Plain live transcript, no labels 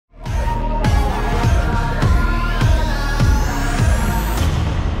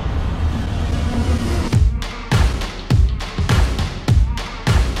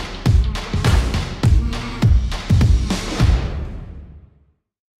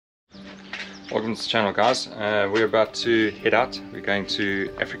Welcome to the channel, guys. We're about to head out. We're going to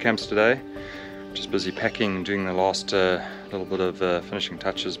Africamps today. Just busy packing and doing the last little bit of finishing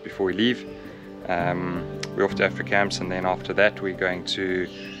touches before we leave. We're off to Africamps, and then after that we're going to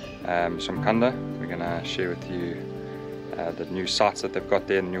Somkanda. We're going to share with you the new sites that they've got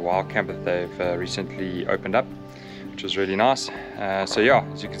there, the new wild camp that they've recently opened up, which is really nice. So yeah,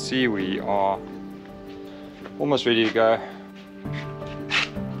 as you can see, we are almost ready to go.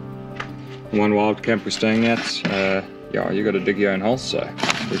 One wild camp we're staying at. Yeah, you got to dig your own hole, so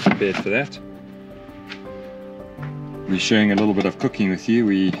we're prepared for that. We're sharing a little bit of cooking with you.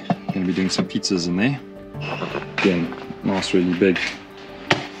 We're going to be doing some pizzas in there. Again, nice, really big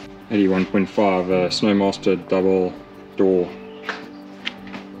 81.5 Snowmaster double door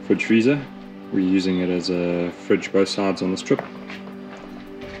fridge freezer. We're using it as a fridge both sides on this trip.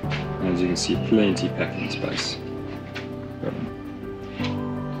 As you can see, plenty packing space.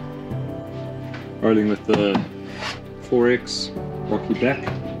 Rolling with the 4X Rocky Black,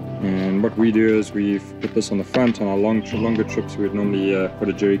 and what we do is we've put this on the front. On our longer trips we would normally put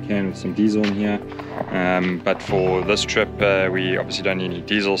a jerry can with some diesel in here, but for this trip we obviously don't need any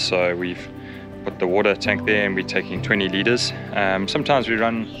diesel, so we've put the water tank there and we're taking 20 litres. Sometimes we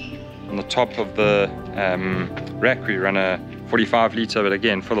run on the top of the rack, we run a 45 litre, but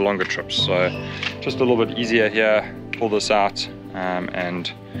again for the longer trips, so just a little bit easier here. Pull this out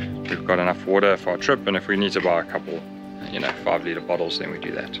and we've got enough water for our trip, and if we need to buy a couple 5 litre bottles, then we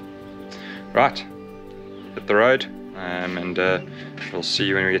do that. Right, hit the road, and we'll see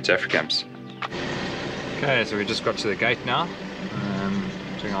you when we get to Africamps. Okay, so we just got to the gate now,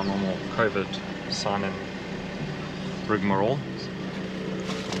 doing our normal COVID sign-in rigmarole,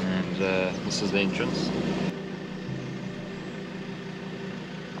 and this is the entrance.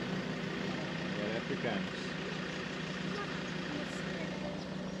 Africamps.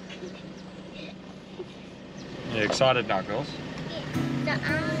 You excited now, girls?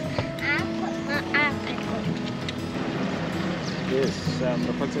 Yes,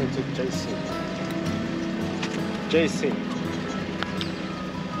 reporting to JC.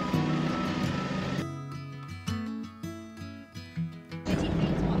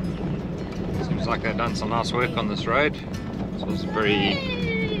 Seems like they've done some nice work on this road. This was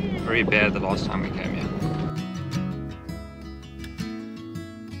very bad the last time we came here.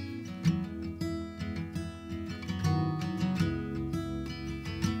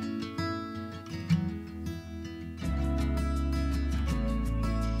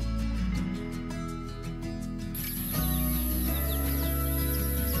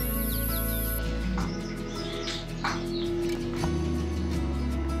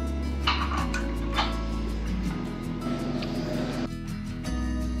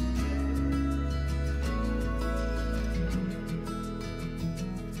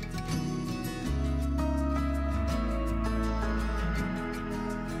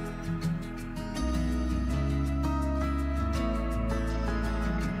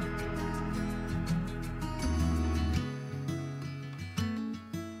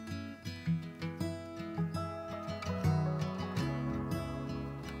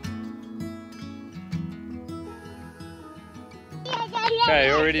 Okay,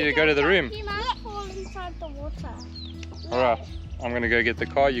 you're ready to go to the room? You might fall inside the water. Alright, I'm gonna go get the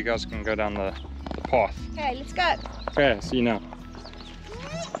car, you guys can go down the path. Okay, let's go. Okay, see you now.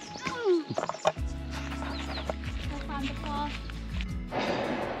 I'll find the path.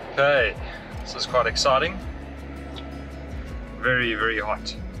 Okay, this is quite exciting. Very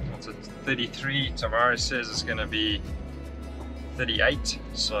hot. It's at 33, tomorrow says it's gonna be 38,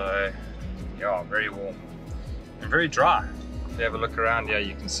 so yeah, very warm and very dry. If you have a look around here,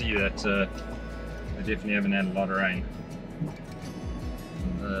 you can see that they definitely haven't had a lot of rain.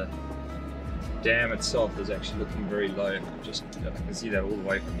 And the dam itself is actually looking very low. I can see that all the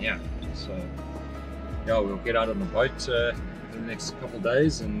way from here. So yeah, we'll get out on the boat in the next couple of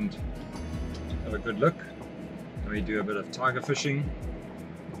days and have a good look. And we do a bit of tiger fishing.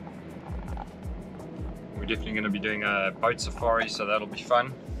 We're definitely going to be doing a boat safari, so that'll be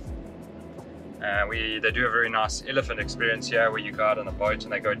fun. They do a very nice elephant experience here, where you go out on a boat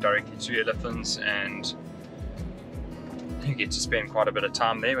and they go directly to elephants, and you get to spend quite a bit of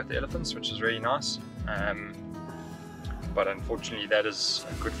time there with the elephants, which is really nice. But unfortunately that is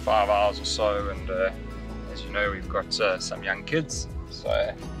a good 5 hours or so, and as you know, we've got some young kids,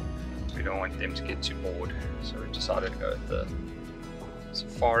 so we don't want them to get too bored, so we decided to go with the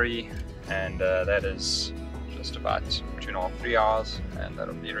safari, and that is just about 2.5–3 hours, and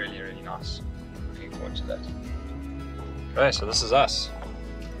that'll be really nice. Looking forward to that. Okay, so this is us.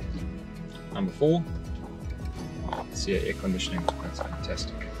 Number 4. See air conditioning, that's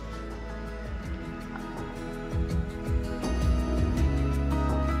fantastic.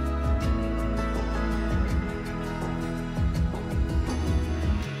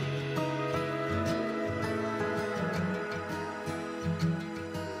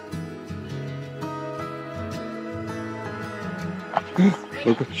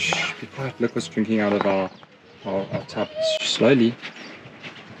 Look, shh, be quiet. Look what's drinking out of our tap. Slowly.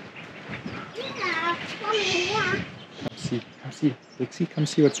 Come see, Lexi, come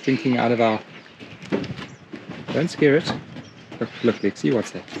see what's drinking out of our. Don't scare it. Look, Lexi,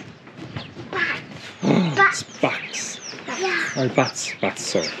 what's that? Oh, it's butts. Oh, butts,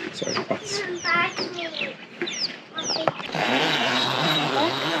 sorry, butts.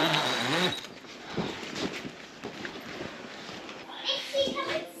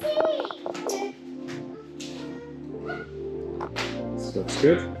 That's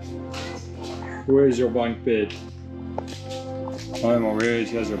good. Where is your bunk bed? Oh my word,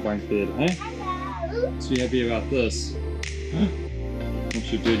 here's your bunk bed, eh? So you happy about this? Huh?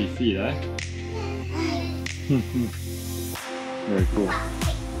 Not your dirty feet, eh? Very cool.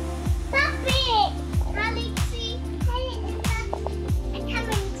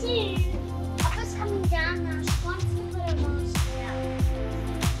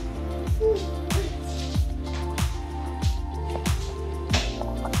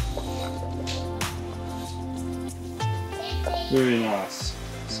 Very nice.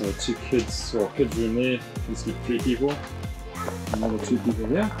 So 2 kids, or kids room there, you can sleep 3 people. Another 2 people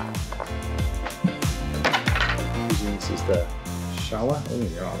here. This is the shower. Oh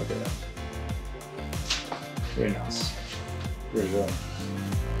yeah, look at that. Very nice. Very warm.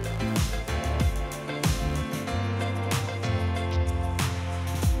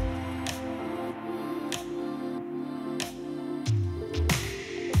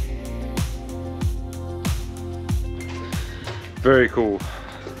 Very cool.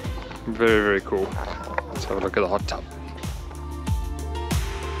 Very, very cool. Let's have a look at the hot tub.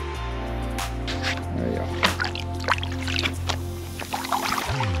 There you go.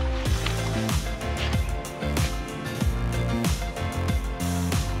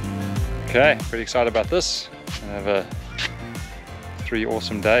 Okay, pretty excited about this. I have 3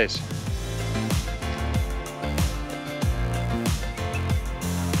 awesome days.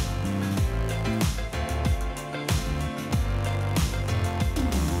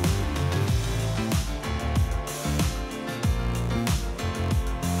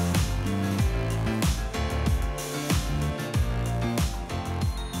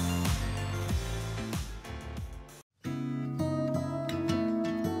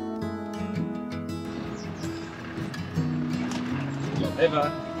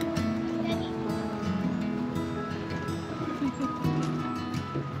 Eva.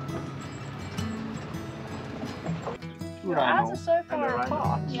 Ours are so far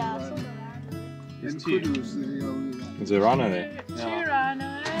apart. Yeah, Is there a rhino there? 2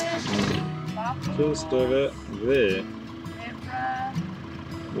 rhinos. Just over there.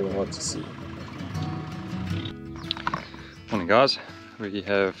 Really hard to see. Morning guys, we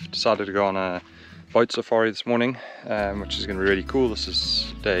have decided to go on a boat safari this morning, which is going to be really cool. This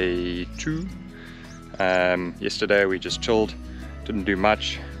is day 2. Yesterday we just chilled, didn't do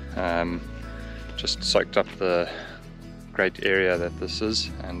much, just soaked up the great area that this is,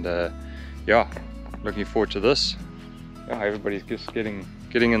 and yeah, looking forward to this. Yeah, everybody's just getting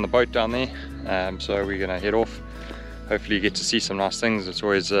in the boat down there, so we're going to head off. Hopefully you get to see some nice things. It's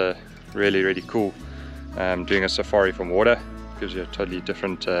always really cool doing a safari from water. Gives you a totally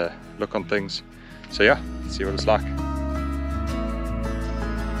different look on things. So yeah, let's see what it's like.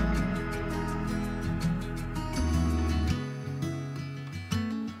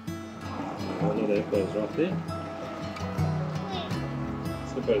 One of the hippos right there.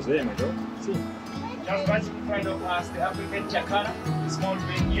 Hippos there, my girl. See? Just right in front of us, the African jackal, the small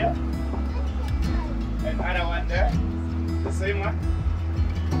one here, and other one there, the same one.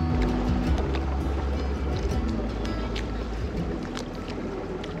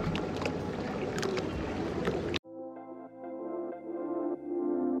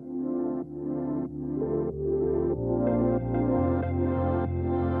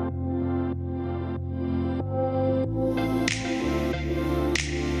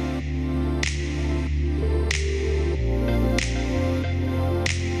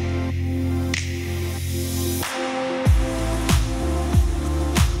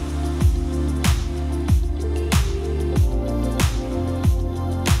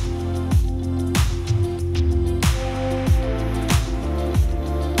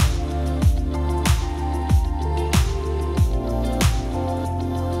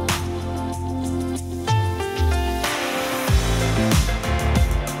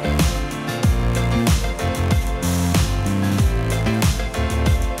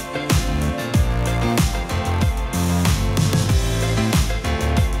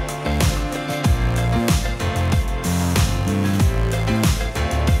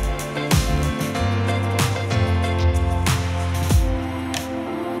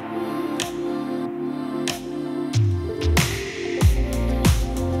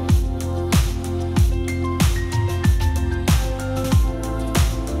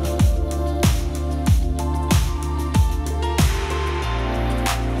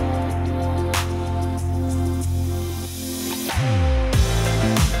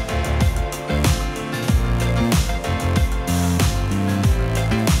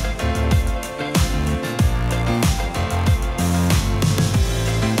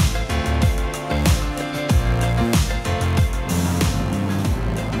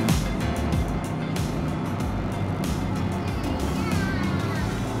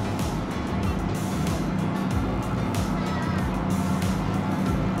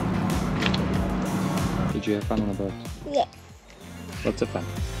 Did you have fun on the boat? Yes. Lots of fun.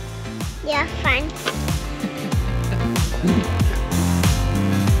 Yeah, fun.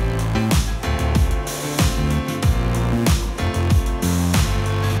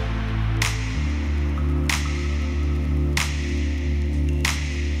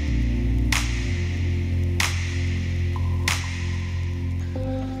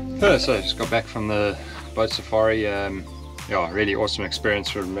 So I just got back from the boat safari. Yeah, really awesome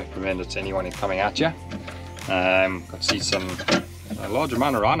experience. Would recommend it to anyone who's coming out here. Got to see a large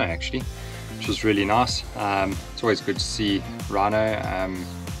amount of rhino actually, which was really nice. It's always good to see rhino,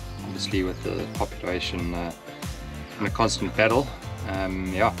 obviously with the population in a constant battle.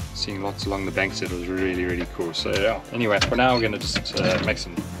 Yeah, seeing lots along the banks, it was really cool. So yeah, anyway, for now we're going to just make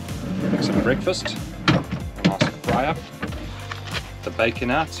some breakfast. A nice fry up, the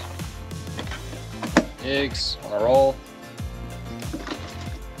bacon out, eggs on a roll.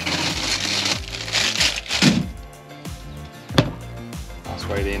 Nice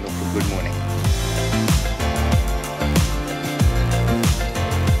way to end off a good morning.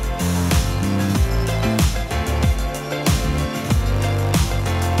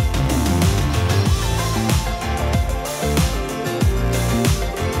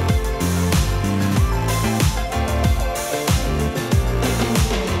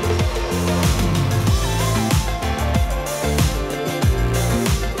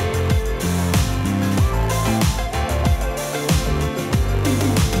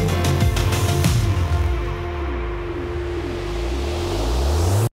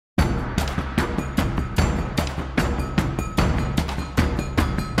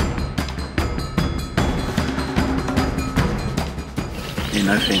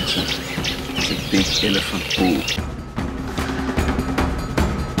 No fencing. It's a big elephant pool.